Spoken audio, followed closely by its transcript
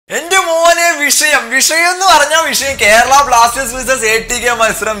വിഷയം എന്ന് പറഞ്ഞാൽ വിഷയം കേരള ബ്ലാസ്റ്റേഴ്സ് വേഴ്സസ് ATK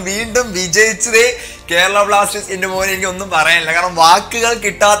മത്സരം വീണ്ടും വിജയിച്ചതേ കേരള ബ്ലാസ്റ്റേഴ്സ്. എന്റെ മോനെ എനിക്ക് ഒന്നും പറയാനില്ല, കാരണം വാക്കുകൾ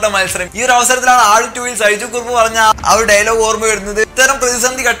കിട്ടാത്ത മത്സരം. ഈ ഒരു അവസരത്തിലാണ് ആഴ് സൈജു കുറുപ്പ് പറഞ്ഞ ആ ഒരു ഡയലോഗ് ഓർമ്മ വരുന്നത്. ഇത്തരം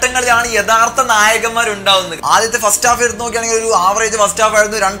പ്രതിസന്ധി ഘട്ടങ്ങളിലാണ് യഥാർത്ഥ നായകന്മാർ ഉണ്ടാവുന്നത്. ആദ്യത്തെ ഫസ്റ്റ് ഹാഫ് എടുത്ത് നോക്കുകയാണെങ്കിൽ ഒരു ആവറേജ് ഫസ്റ്റ് ഹാഫ്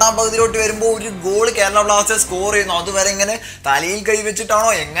ആയിരുന്നു. രണ്ടാം പകുതിയിലോട്ട് വരുമ്പോൾ ഒരു ഗോൾ കേരള ബ്ലാസ്റ്റേഴ്സ് സ്കോർ ചെയ്യുന്നു. അതുവരെ ഇങ്ങനെ തലയിൽ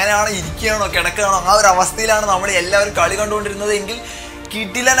കൈവച്ചിട്ടാണോ എങ്ങനെയാണോ ഇരിക്കുകയാണോ കിടക്കുകയാണോ ആ ഒരു അവസ്ഥയിലാണ് നമ്മൾ എല്ലാവരും കളി കണ്ടുകൊണ്ടിരുന്നത്. എങ്കിൽ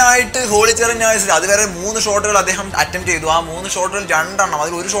കിടിലനായിട്ട് ഹോളിച്ചെറിൻ നായർ അതുവരെ 3 ഷോട്ടുകൾ അദ്ദേഹം അറ്റംപ്റ്റ് ചെയ്തു. ആ 3 ഷോട്ടുകൾ 2 എണ്ണം,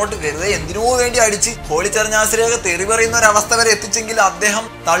 അതിൽ ഒരു ഷോട്ട് വെറുതെ എന്തിനോ വേണ്ടി അടിച്ച് ഹോളിച്ചെറിൻ നായരെ തെറി പറയുന്ന ഒരു അവസ്ഥ വരെ എത്തിച്ചെങ്കിൽ അദ്ദേഹം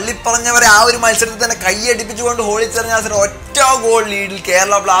തള്ളിപ്പറഞ്ഞവരെ ആ ഒരു മത്സരത്തിൽ തന്നെ കൈയടിപ്പിച്ചുകൊണ്ട് ഹോളിച്ചെറിൻ നായർ ഒറ്റ ഗോൾ ലീഡിൽ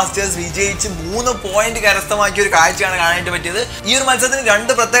കേരള ബ്ലാസ്റ്റേഴ്സ് വിജയിച്ച് 3 പോയിന്റ് കരസ്ഥമാക്കിയ ഒരു കാഴ്ചയാണ് കാണാനായിട്ട് പറ്റിയത്. ഈ ഒരു മത്സരത്തിന്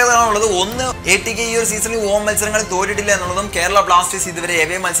 2 പ്രത്യേകതകളാണുള്ളത്. ഒന്ന്, ATK ഈ ഒരു സീസണിൽ ഹോം മത്സരങ്ങളിൽ തോറ്റിട്ടില്ല എന്നുള്ളതും കേരള ബ്ലാസ്റ്റേഴ്സ് ഇതുവരെ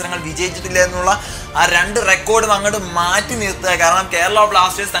എവേ മത്സരങ്ങൾ വിജയിച്ചിട്ടില്ല എന്നുള്ള ആ 2 റെക്കോർഡും അങ്ങോട്ട് മാറ്റി നിർത്തുക. കാരണം കേരള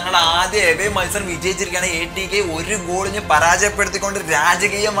ബ്ലാസ്റ്റേഴ്സ് തങ്ങളുടെ ആദ്യ എവേ മത്സരം വിജയിച്ചിരിക്കുകയാണ്. ATK 1 ഗോളിന് പരാജയപ്പെടുത്തിക്കൊണ്ട്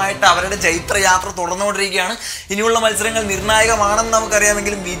രാജകീയമായിട്ട് അവരുടെ ചൈത്രയാത്ര തുടർന്നുകൊണ്ടിരിക്കുകയാണ്. ഇനിയുള്ള മത്സരങ്ങൾ നിർണായകമാണെന്ന്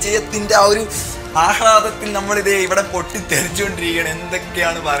നമുക്കറിയാമെങ്കിലും വിജയത്തിന്റെ ആ ഒരു ആഹ്ലാദത്തിൽ നമ്മളിതേ ഇവിടെ പൊട്ടിത്തെറിച്ചുകൊണ്ടിരിക്കുകയാണ്.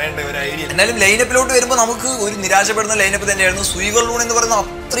 എന്തൊക്കെയാണ് പറയേണ്ടത് ഒരു ഐഡിയ. എന്നാലും ലൈനപ്പിലോട്ട് വരുമ്പോൾ നമുക്ക് ഒരു നിരാശപ്പെടുന്ന ലൈനപ്പ് തന്നെയായിരുന്നു. സുയിവർലൂൺ എന്ന് പറയുന്ന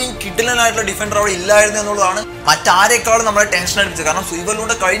അത്രയും കിടിലനായിട്ടുള്ള ഡിഫൻഡർ അവിടെ ഇല്ലായിരുന്നു എന്നുള്ളതാണ് മറ്റാരേക്കാളും നമ്മളെ ടെൻഷൻ അടിപ്പിച്ചത്. കാരണം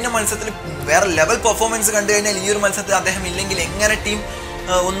സുയിവർലൂണിന്റെ കഴിഞ്ഞ മത്സരത്തിൽ വേറെ ലെവൽ പെർഫോമൻസ് കണ്ടു കഴിഞ്ഞാൽ ഈ ഒരു മത്സരത്തിൽ അദ്ദേഹം ഇല്ലെങ്കിൽ എങ്ങനെ ടീം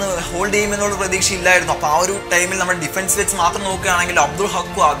ഒന്ന് ഹോൾഡ് ചെയ്യുമെന്നുള്ള പ്രതീക്ഷ ഇല്ലായിരുന്നു. അപ്പോൾ ആ ഒരു ടൈമിൽ നമ്മൾ ഡിഫൻസ് വെച്ച് മാത്രം നോക്കുകയാണെങ്കിൽ അബ്ദുൾ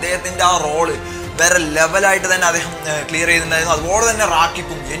ഹക്കു അദ്ദേഹത്തിന്റെ ആ റോള് വേറെ ലെവലായിട്ട് തന്നെ അദ്ദേഹം ക്ലിയർ ചെയ്തിട്ടുണ്ടായിരുന്നു. അതുപോലെ തന്നെ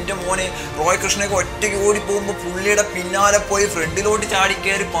റാക്കിപ്പും എൻ്റെ മോനെ റോയ് കൃഷ്ണയൊക്കെ ഒറ്റയ്ക്ക് ഓടി പോകുമ്പോൾ പുള്ളിയുടെ പിന്നാലെ പോയി ഫ്രണ്ടിലോട്ട്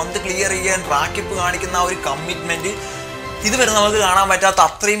ചാടിക്കയറി പന്ത് ക്ലിയർ ചെയ്യാൻ റാക്കിപ്പ് കാണിക്കുന്ന ആ ഒരു കമ്മിറ്റ്മെന്റ് ഇതുവരെ നമുക്ക് കാണാൻ പറ്റാത്ത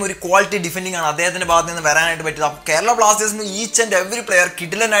അത്രയും ഒരു ക്വാളിറ്റി ഡിഫെൻഡിങ് ആണ് അദ്ദേഹത്തിന്റെ ഭാഗത്ത് നിന്ന് വരാനായിട്ട് പറ്റിയത്. അപ്പോൾ കേരള ബ്ലാസ്റ്റേഴ്സിന് ഈച്ച് ആൻഡ് എവറി പ്ലെയർ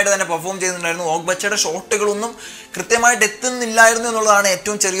കിടിലനായിട്ട് തന്നെ പെർഫോം ചെയ്യുന്നുണ്ടായിരുന്നു. ഓഗ്ബച്ചയുടെ ഷോട്ടുകളൊന്നും കൃത്യമായിട്ട് എത്തുന്നില്ലായിരുന്നു എന്നുള്ളതാണ്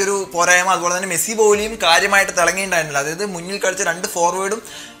ഏറ്റവും ചെറിയൊരു പോരായ്മ. അതുപോലെ തന്നെ മെസ്സി ബോളിയും കാര്യമായിട്ട് തിളങ്ങിയിട്ടുണ്ടായിരുന്നില്ല. അതായത് മുന്നിൽ കളിച്ച 2 ഫോർവേഡും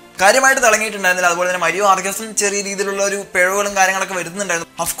കാര്യമായിട്ട് തിളങ്ങിയിട്ടുണ്ടായിരുന്നില്ല. അതുപോലെ തന്നെ മരിയോ ആർഗസും ചെറിയ രീതിയിലുള്ള ഒരു പിഴവുകളും കാര്യങ്ങളൊക്കെ വരുന്നുണ്ടായിരുന്നു.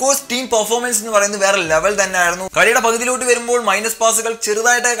 അഫ്കോഴ്സ് ടീം പെർഫോമൻസ് എന്ന് പറയുന്നത് വേറെ ലെവൽ തന്നെയായിരുന്നു. കളിയുടെ പകുതിയിലോട്ട് വരുമ്പോൾ മൈനസ് പാസുകൾ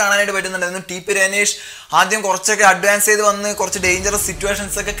ചെറുതായിട്ട് കാണാനായിട്ട് പറ്റുന്നുണ്ടായിരുന്നു. TP രനേഷ് ആദ്യം കുറച്ചൊക്കെ അഡ്വാൻസ് ചെയ്ത് വന്ന് കുറച്ച് ഡേഞ്ചറസ്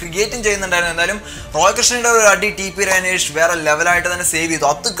സിറ്റുവേഷൻസ് ഒക്കെ ക്രിയേറ്റും ചെയ്യുന്നുണ്ടായിരുന്നു. എന്തായാലും റോയ് കൃഷ്ണയുടെ ഒരു അടി TP രനേഷ് വേറെ ലെവലായിട്ട് തന്നെ സേവ് ചെയ്തു.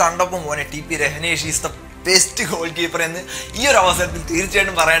 അത് കണ്ടപ്പോൾ മോനെ TP രനേഷ് is the best goal keeper എന്ന് ഈ ഒരു അവസരത്തിൽ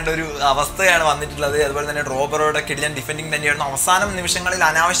തീർച്ചയായിട്ടും പറയേണ്ട ഒരു അവസ്ഥയാണ് വന്നിട്ടുള്ളത്. അതുപോലെ തന്നെ റോബറോയുടെ കിടിലൻ ഡിഫെൻഡിങ് തന്നെയായിരുന്നു. അവസാന നിമിഷങ്ങളിൽ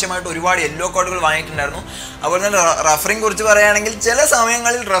അനാവശ്യമായിട്ട് ഒരുപാട് യെല്ലോ കാർഡുകൾ വാങ്ങിയിട്ടുണ്ടായിരുന്നു. അതുപോലെ തന്നെ റഫറിംഗ് കുറിച്ച് പറയുകയാണെങ്കിൽ ചില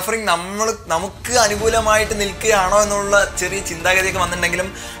സമയങ്ങളിൽ റഫറിംഗ് നമുക്ക് അനുകൂലമായിട്ട് നിൽക്കുകയാണോ എന്നുള്ള ചെറിയ ചിന്താഗതിയൊക്കെ വന്നിട്ടുണ്ടെങ്കിലും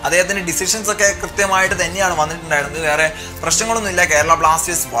അദ്ദേഹത്തിൻ്റെ ഡിസിഷൻസ് ഒക്കെ കൃത്യമായിട്ട് തന്നെയാണ് വന്നിട്ടുണ്ടായിരുന്നത്. വേറെ പ്രശ്നങ്ങളൊന്നുമില്ല. കേരള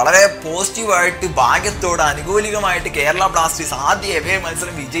ബ്ലാസ്റ്റേഴ്സ് വളരെ പോസിറ്റീവായിട്ട് ഭാഗ്യത്തോട് അനുകൂലികമായിട്ട് കേരള ബ്ലാസ്റ്റേഴ്സ് ആദ്യ എവേ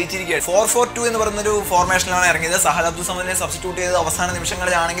മത്സരം വിജയിച്ചിരിക്കുകയാണ്. 4-4-2 എന്ന് പറയുന്നൊരു ഫോർമേഷനിലാണ് ഇറങ്ങിയത്. സഹൽ അബ്ദുൾ സമദിനെ സബ്സ്റ്റിറ്റ്യൂട്ട് ചെയ്ത് അവസാന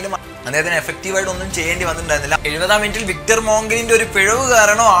നിമിഷങ്ങളിലാണെങ്കിലും അദ്ദേഹത്തിന് എഫക്റ്റീവായിട്ട് ഒന്നും ചെയ്യേണ്ടി വന്നിട്ടുണ്ടായിരുന്നില്ല. 70-ാം മിനിറ്റിൽ വിക്ടർ മോംഗലിന്റെ ഒരു പിഴവ്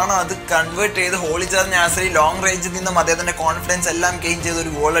കാരണമാണ് അത് കൺവേർട്ട് ചെയ്ത് ഹോളിച്ചെറിൻ നായർ ലോങ് റേഞ്ചിൽ നിന്നും അദ്ദേഹത്തിന്റെ കോൺഫിഡൻസ് എല്ലാം ഗെയിൻ ചെയ്ത്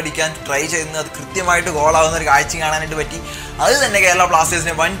ഒരു ഗോൾ അടിക്കാൻ ട്രൈ ചെയ്യുന്നത്. അത് കൃത്യമായിട്ട് ഗോളാവുന്ന ഒരു കാഴ്ച കാണാനായിട്ട് പറ്റി. അത് തന്നെ കേരള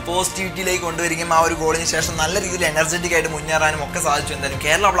ബ്ലാസ്റ്റേഴ്സിനെ വൻ പോസിറ്റിവിറ്റിയിലേക്ക് കൊണ്ടുവരികയും ആ ഒരു ഗോളിന് ശേഷം നല്ല രീതിയിൽ എനർജറ്റിക് ആയിട്ട് മുന്നേറാനും ഒക്കെ സാധിച്ചു. എന്തായാലും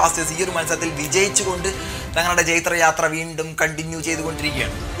കേരള ബ്ലാസ്റ്റേഴ്സ് ഈ ഒരു മത്സരത്തിൽ വിജയിച്ചുകൊണ്ട് തങ്ങളുടെ ജൈത്രയാത്ര വീണ്ടും കണ്ടിന്യൂ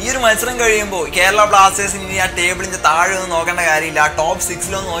ചെയ്തുകൊണ്ടിരിക്കുകയാണ്. ഈ ഒരു മത്സരം കഴിയുമ്പോൾ കേരള ബ്ലാസ്റ്റേഴ്സ് ഇനി ആ ടേബിളിന്റെ താഴെ ഒന്നും നോക്കേണ്ട കാര്യമില്ല. ആ ടോപ്പ്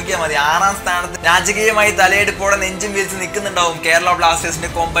 6 നോക്കിയാൽ മതി. 6ാം സ്ഥാനത്ത് രാജകീയമായി തലയെടുപ്പോടെ നെഞ്ചും വിരിച്ച് നിൽക്കുന്നുണ്ടാവും കേരള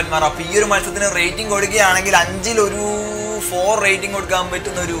ബ്ലാസ്റ്റേഴ്സിന്റെ കൊമ്പന്മാർ. അപ്പോൾ ഈ ഒരു മത്സരത്തിന് റേറ്റിംഗ് കൊടുക്കുകയാണെങ്കിൽ 5-ൽ ഒരു 4 റേറ്റിംഗ് കൊടുക്കാൻ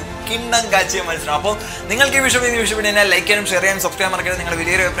പറ്റുന്ന ഒരു കിണ്ണം കാച്ചിയ മത്സരം. അപ്പോൾ നിങ്ങൾക്ക് ഈ വിഷയം ലൈക്ക് ചെയ്യാനും ഷെയർ ചെയ്യാനും സബ്സ്ക്രൈബ് മറക്കരുത്. നിങ്ങളുടെ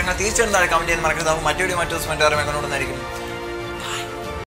വലിയൊരു അഭിപ്രായങ്ങൾ തീർച്ചയായിട്ടും താഴെ കമന്റ് ചെയ്യാൻ മറക്കരുത്. അപ്പോൾ മറ്റൊരു ദിവസം മറ്റൊരു കൊണ്ടുവന്നായിരിക്കും.